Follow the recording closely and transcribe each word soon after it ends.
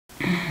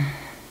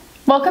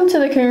Welcome to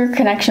the Cougar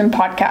Connection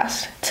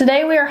Podcast.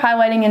 Today we are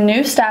highlighting a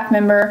new staff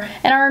member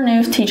in our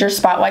new Teacher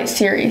Spotlight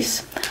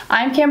series.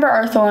 I'm Kamber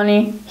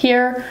Arthalony,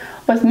 here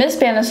with Miss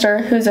Banister,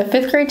 who's a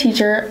 5th grade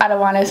teacher at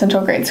Illini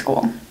Central Grade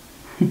School.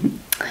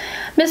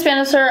 Miss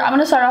Banister, I'm going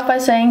to start off by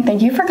saying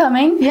thank you for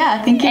coming.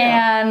 Yeah, thank you.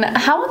 And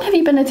how long have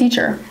you been a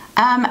teacher?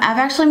 I've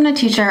actually been a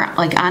teacher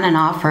on and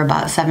off for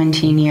about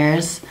 17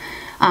 years.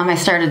 I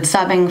started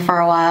subbing for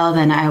a while,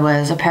 then I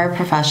was a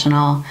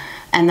paraprofessional,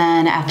 and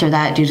then after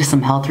that, due to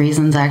some health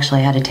reasons, I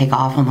actually had to take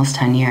off almost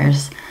 10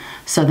 years.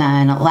 So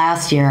then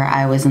last year,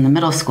 I was in the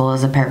middle school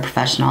as a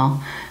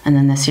paraprofessional, and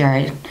then this year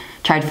I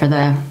tried for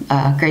the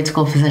grade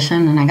school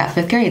position, and I got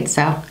 5th grade,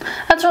 so.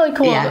 That's really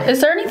cool. Yeah.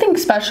 Is there anything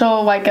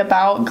special,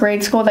 about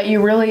grade school that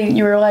you were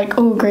like,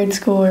 oh, grade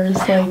schoolers?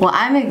 Well,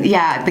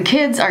 the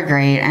kids are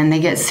great, and they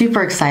get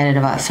super excited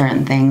about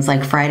certain things.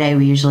 Like Friday,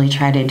 we usually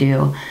try to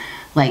do,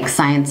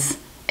 science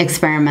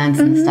experiments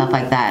and stuff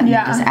like that, and they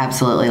just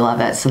absolutely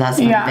love it. So that's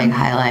been a big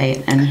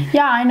highlight. And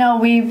yeah, I know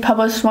we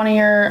published one of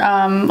your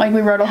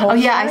we wrote a whole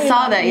story. I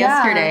saw that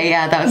yesterday.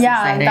 Yeah, that was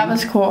exciting. That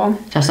was cool.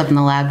 Dressed up in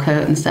the lab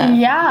coat and stuff.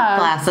 Yeah,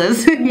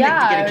 glasses.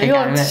 Yeah, you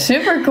looked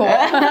super cool.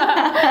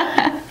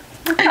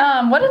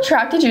 What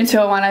attracted you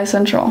to Illini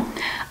Central?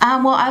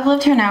 Well, I've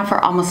lived here now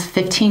for almost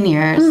 15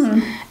 years,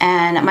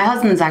 and my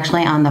husband's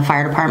actually on the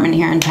fire department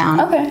here in town.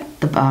 Okay.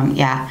 The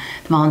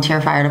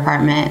volunteer fire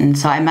department, and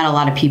so I met a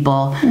lot of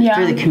people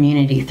through the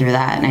community through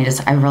that,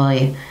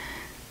 and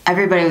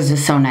everybody was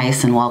just so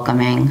nice and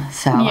welcoming.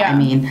 So,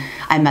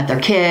 I met their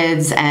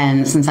kids,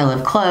 and since I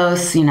live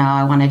close,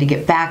 I wanted to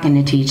get back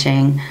into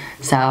teaching.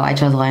 So I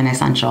chose Illini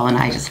Central, and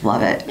I just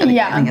love it.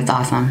 I think it's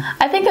awesome.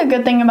 I think a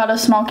good thing about a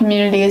small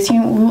community is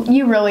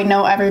you really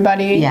know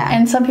everybody. Yeah.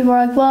 And some people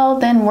are like, well,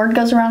 then word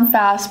goes around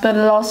fast, but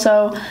it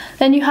also,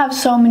 then you have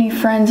so many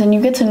friends, and you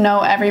get to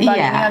know everybody.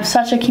 Yeah. And you have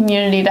such a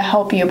community to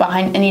help you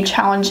behind any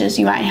challenges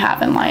you might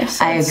have in life.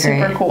 So it's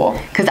super cool.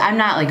 Because I'm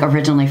not,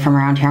 originally from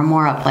around here. I'm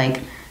more up,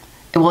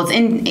 it's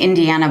in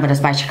Indiana, but it's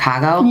by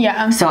Chicago.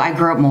 Yeah. So I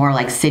grew up more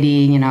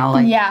city,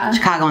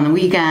 Chicago on the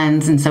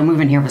weekends. And so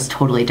moving here was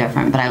totally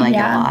different, but I like it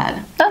a lot.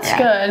 That's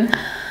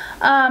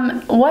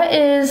good. What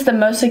is the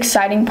most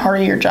exciting part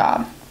of your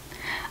job?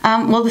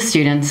 Well, the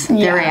students,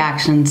 their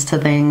reactions to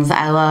things.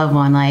 I love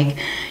when,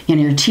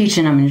 you're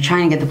teaching them and you're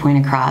trying to get the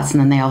point across, and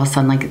then they all of a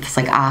sudden, get this,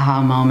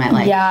 aha moment,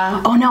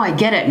 oh, no, I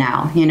get it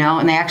now,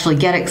 and they actually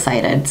get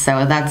excited. So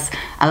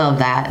I love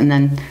that. And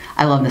then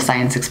I love the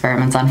science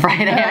experiments on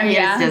Friday.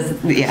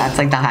 It's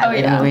like the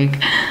highlight of the week.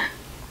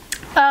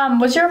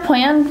 Was your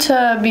plan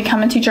to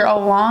become a teacher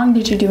all along?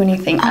 Did you do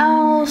anything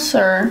else,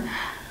 or?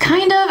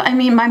 Kind of.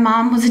 My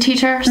mom was a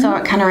teacher, so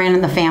it kind of ran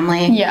in the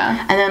family. Yeah.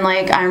 And then,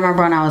 I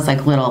remember when I was,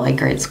 little,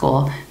 grade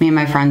school, me and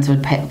my friends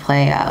would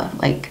play,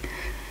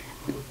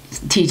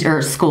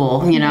 teacher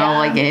school, in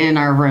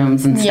our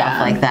rooms and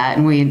stuff like that.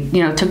 And we,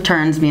 took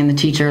turns being the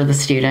teacher or the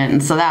student.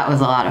 And so that was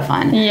a lot of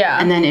fun.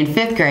 Yeah. And then in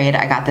 5th grade,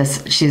 I got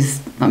she's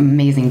an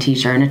amazing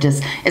teacher. And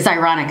it's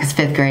ironic because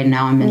 5th grade,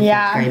 now I'm in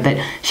 5th grade.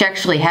 But she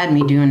actually had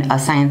me doing a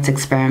science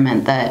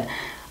experiment that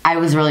I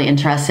was really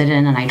interested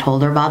in, and I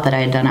told her about that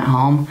I had done at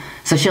home.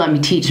 So she let me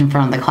teach in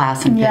front of the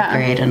class in 5th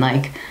grade, and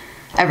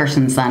ever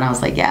since then I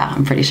was like,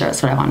 I'm pretty sure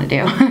that's what I want to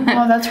do.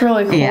 Oh, that's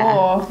really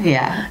cool.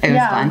 Yeah, it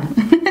was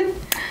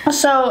fun.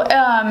 So,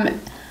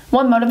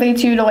 what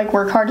motivates you to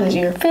work hard? Is it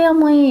your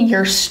family,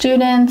 your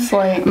students,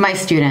 My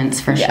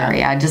students, for sure.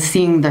 Yeah, just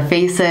seeing their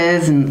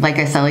faces, and like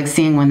I said,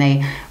 seeing when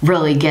they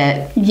really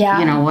get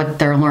what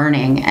they're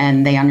learning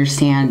and they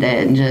understand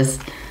it, and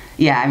just.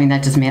 Yeah,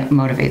 that just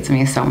motivates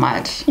me so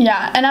much.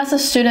 Yeah, and as a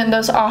student,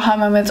 those aha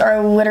moments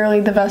are literally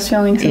the best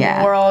feelings in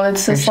the world.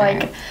 It's just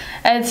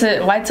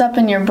it lights up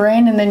in your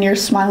brain, and then you're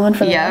smiling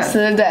for the rest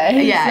of the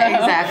day. Yeah,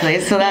 exactly.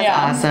 So that's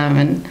awesome.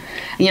 And,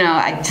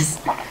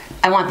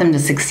 I want them to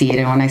succeed.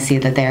 And when I see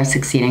that they are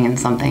succeeding in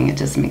something, it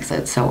just makes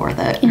it so worth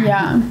it.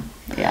 Yeah.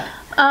 Yeah.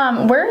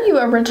 Where are you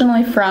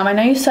originally from? I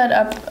know you said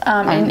up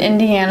in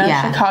Indiana,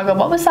 Chicago.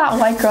 What was that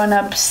like growing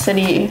up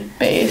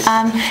city-based?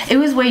 It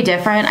was way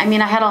different. I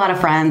had a lot of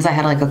friends. I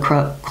had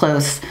a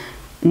close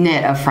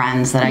knit of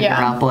friends that I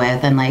grew up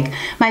with, and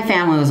my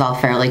family was all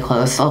fairly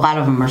close. A lot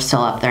of them are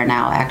still up there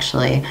now,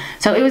 actually.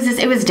 So it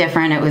was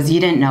different. You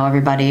didn't know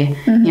everybody.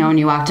 When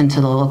you walked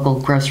into the local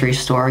grocery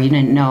store, you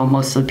didn't know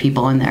most of the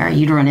people in there.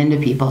 You'd run into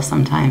people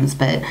sometimes,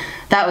 but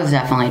that was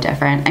definitely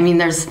different.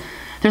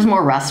 There's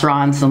more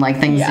restaurants and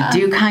things to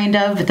do,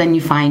 but then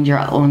you find your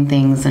own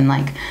things in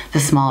the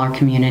smaller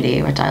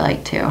community, which I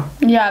like too.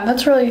 Yeah,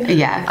 that's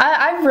really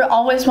I've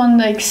always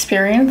wanted to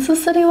experience the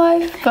city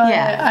life, but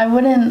I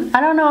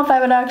don't know if I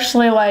would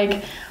actually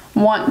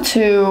want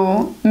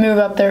to move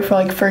up there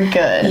for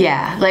good.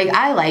 Yeah,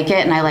 I like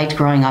it, and I liked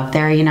growing up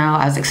there.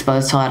 I was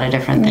exposed to a lot of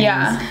different things.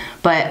 Yeah.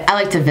 But I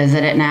like to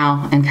visit it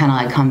now and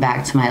kind of come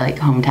back to my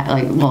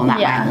hometown. Not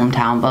my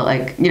hometown, but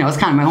it's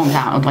kind of my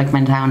hometown,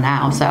 my town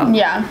now. So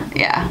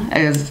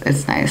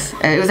it's nice.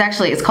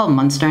 It's called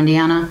Munster,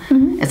 Indiana.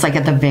 It's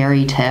at the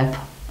very tip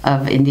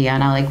of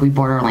Indiana. We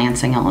border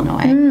Lansing,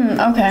 Illinois.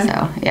 Okay.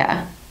 So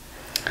yeah.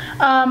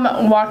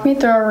 Walk me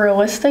through a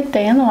realistic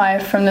day in the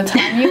life from the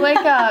time you wake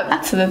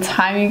up to the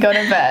time you go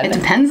to bed. It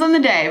depends on the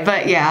day,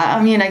 but yeah,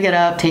 I mean, I get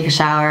up, take a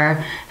shower,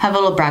 have a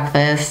little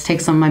breakfast,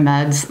 take some of my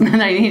meds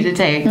that I need to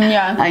take.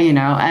 Yeah. You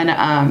know,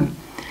 and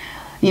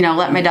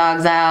let my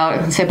dogs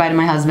out, say bye to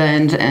my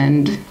husband,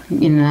 and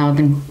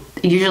then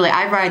usually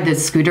I ride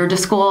this scooter to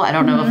school. I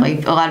don't know if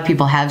like a lot of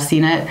people have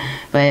seen it,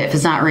 but if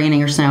it's not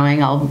raining or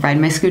snowing, I'll ride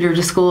my scooter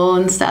to school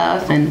and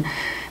stuff. And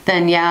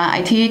then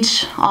I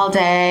teach all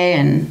day,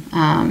 and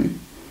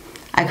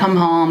I come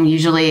home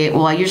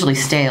I usually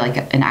stay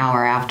like an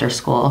hour after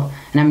school,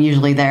 and I'm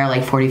usually there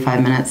like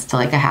 45 minutes to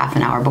like a half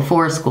an hour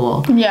before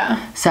school. Yeah.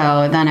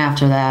 So then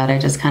after that, I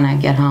just kind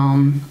of get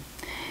home,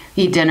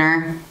 eat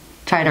dinner,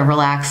 try to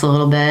relax a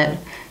little bit,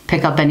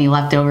 pick up any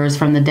leftovers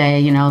from the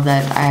day,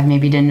 that I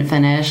maybe didn't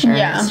finish, or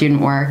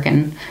student work,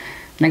 and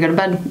I go to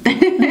bed.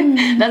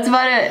 That's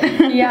about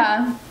it.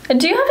 Yeah.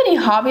 Do you have any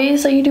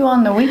hobbies that you do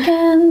on the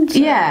weekends?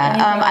 Yeah,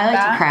 I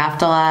like to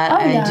craft a lot.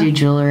 I do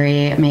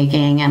jewelry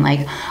making, and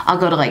like I'll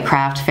go to like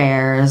craft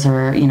fairs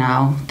or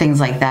things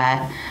like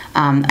that.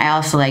 I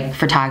also like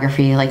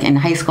photography. Like in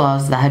high school, I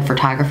was the head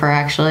photographer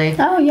actually.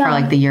 Oh yeah. For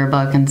like the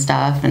yearbook and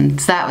stuff, and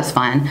so that was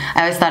fun.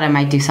 I always thought I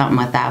might do something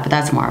with that, but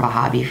that's more of a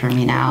hobby for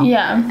me now.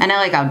 Yeah. And I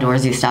like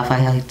outdoorsy stuff.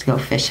 I like to go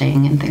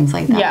fishing and things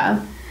like that.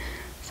 Yeah.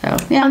 So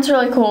yeah, that's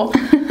really cool.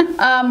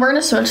 We're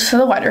gonna switch to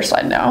the lighter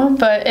side now.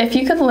 But if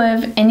you could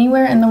live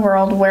anywhere in the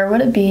world, where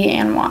would it be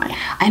and why?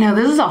 I know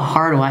this is a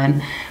hard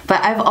one,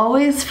 but I've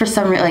always, for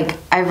some reason,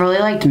 I really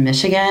liked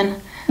Michigan.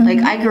 Like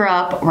I grew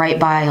up right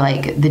by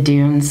like the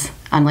dunes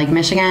on Lake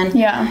Michigan.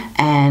 Yeah.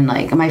 And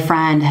like my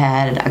friend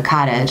had a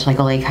cottage, like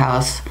a lake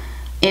house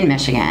in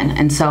Michigan.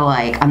 And so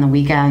like on the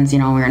weekends, we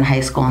were in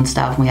high school and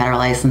stuff, and we had our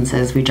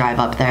licenses, we drive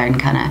up there and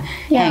kind of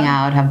hang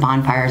out, have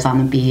bonfires on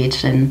the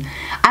beach. And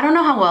I don't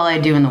know how well I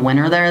do in the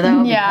winter there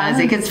though, because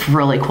it gets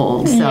really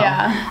cold. So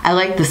I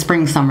like the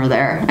spring, summer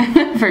there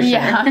for sure.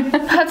 Yeah,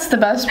 that's the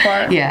best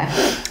part. Yeah.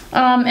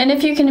 And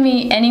if you can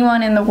meet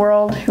anyone in the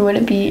world, who would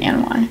it be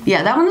and why?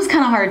 Yeah, that one was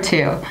kind of hard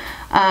too.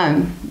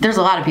 There's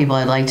a lot of people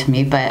I'd like to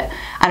meet, but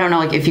I don't know,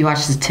 like if you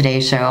watch the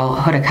Today Show,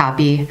 Huda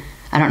Copy,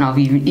 I don't know if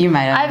you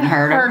might have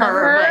heard of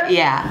her, but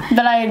yeah.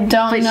 But I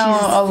don't know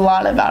a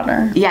lot about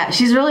her. Yeah,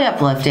 she's really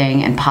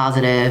uplifting and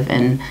positive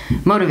and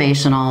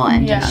motivational,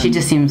 and she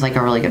just seems like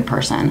a really good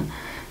person.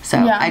 So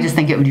I just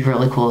think it would be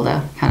really cool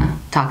to kind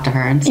of talk to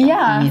her and stuff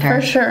and meet her.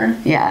 For sure.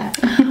 Yeah.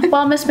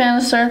 Well, Miss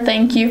Banister,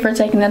 thank you for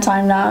taking the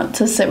time out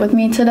to sit with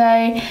me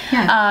today.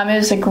 Yeah. It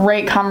was a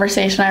great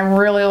conversation. I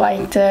really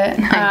liked it.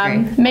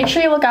 Make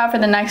sure you look out for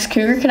the next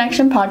Cougar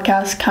Connection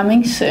podcast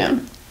coming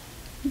soon.